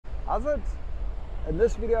How's it? In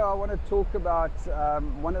this video I want to talk about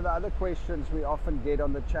one of the other questions we often get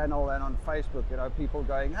on the channel and on Facebook. You know, people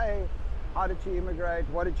going, hey, how did you immigrate?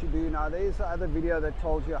 What did you do? Now there's the other video that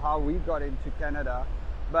tells you how we got into Canada,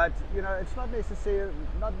 but you know, it's not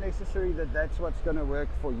necessary that that's what's going to work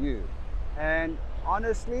for you. And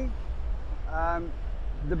honestly,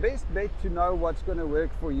 the best bet to know what's going to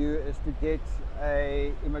work for you is to get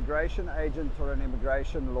an immigration agent or an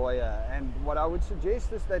immigration lawyer. And what I would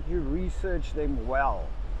suggest is that you research them well.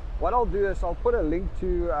 What I'll do is I'll put a link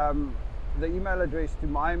to the email address to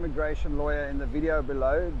my immigration lawyer in the video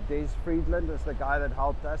below. Des Friedland is the guy that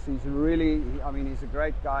helped us. He's really, I mean, he's a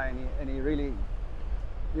great guy, and he really,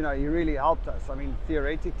 you know, he really helped us. I mean,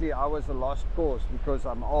 theoretically, I was a lost cause because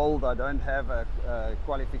I'm old, I don't have a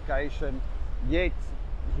qualification, yet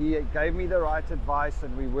he gave me the right advice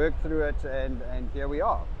and we worked through it, and here we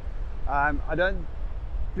are.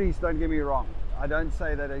 Please don't get me wrong. I don't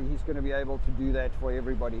say that he's going to be able to do that for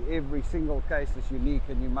everybody. Every single case is unique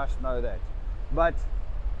and you must know that. But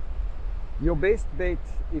your best bet,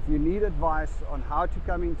 if you need advice on how to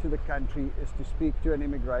come into the country, is to speak to an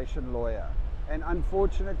immigration lawyer. And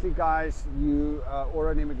unfortunately, guys, or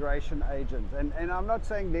an immigration agent. And I'm not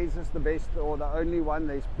saying this is the best or the only one.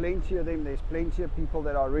 There's plenty of them. There's plenty of people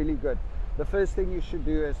that are really good. The first thing you should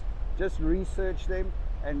do is just research them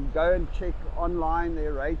and go and check online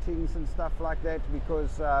their ratings and stuff like that,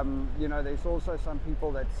 because you know, there's also some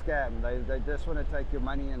people that scam. They just want to take your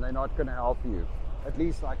money and they're not going to help you. At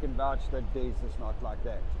least I can vouch that Des is not like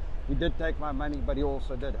that. He did take my money, but he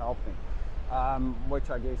also did help me, which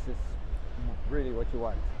I guess is really what you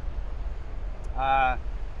want.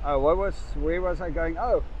 Where was I going?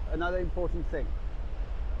 Oh, another important thing.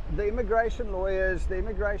 The immigration lawyers, the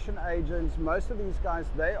immigration agents, most of these guys,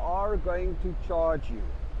 they are going to charge you.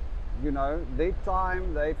 You know, their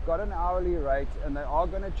time, they've got an hourly rate, and they are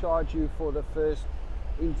going to charge you for the first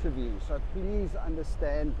interview. So please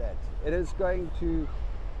understand that. It's going to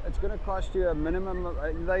cost you a minimum,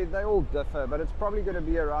 they all differ, but it's probably going to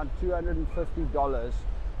be around $250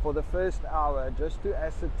 for the first hour, just to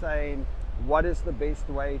ascertain what is the best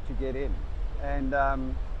way to get in. And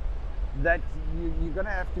that you're going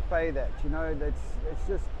to have to pay that. You know, it's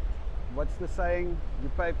just, what's the saying?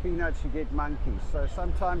 You pay peanuts, you get monkeys. So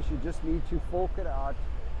sometimes you just need to fork it out.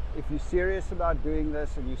 If you're serious about doing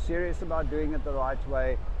this and you're serious about doing it the right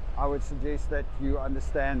way, I would suggest that you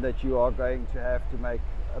understand that you are going to have to make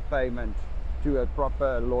a payment to a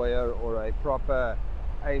proper lawyer or a proper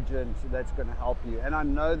agent that's going to help you. And I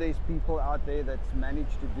know there's people out there that's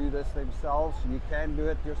managed to do this themselves. You can do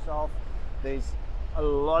it yourself. There's a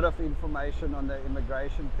lot of information on the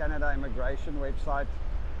Canada immigration website.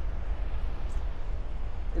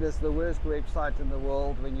 It is the worst website in the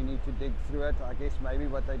world when you need to dig through it. I guess maybe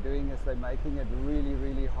what they're doing is they're making it really,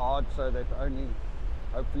 really hard, so that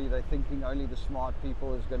hopefully they're thinking only the smart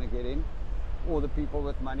people is going to get in, or the people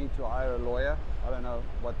with money to hire a lawyer. I don't know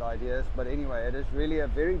what the idea is, but anyway, it is really a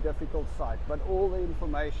very difficult site, but all the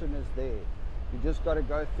information is there. You just got to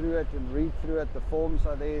go through it and read through it. The forms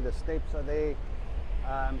are there, the steps are there.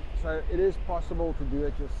 So it is possible to do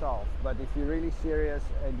it yourself, but if you're really serious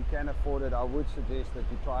and you can afford it, I would suggest that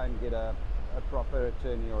you try and get a proper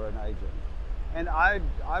attorney or an agent. And I'd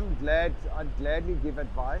gladly give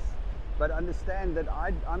advice, but understand that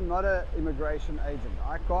I'm not an immigration agent.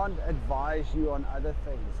 I can't advise you on other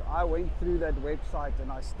things. I went through that website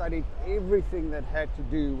and I studied everything that had to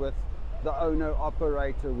do with the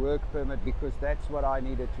owner-operator work permit, because that's what I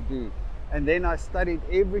needed to do. And then I studied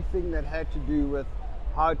everything that had to do with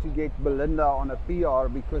how to get Belinda on a PR,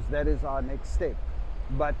 because that is our next step.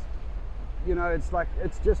 But you know,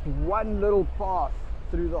 it's just one little path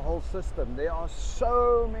through the whole system. There are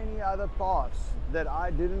so many other paths that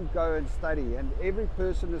I didn't go and study, and every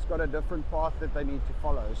person has got a different path that they need to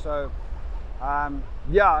follow. So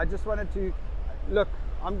yeah, I just wanted to look,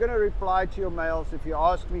 I'm going to reply to your mails. If you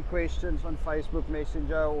ask me questions on Facebook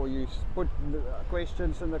Messenger, or you put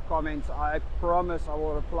questions in the comments, I promise I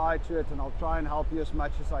will reply to it, and I'll try and help you as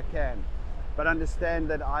much as I can. But understand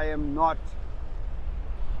that I am not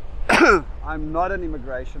I'm not an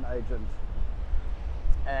immigration agent,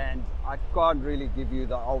 and I can't really give you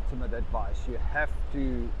the ultimate advice. You have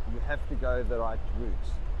to go the right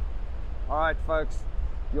routes. All right, folks,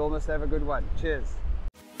 you all must have a good one. Cheers.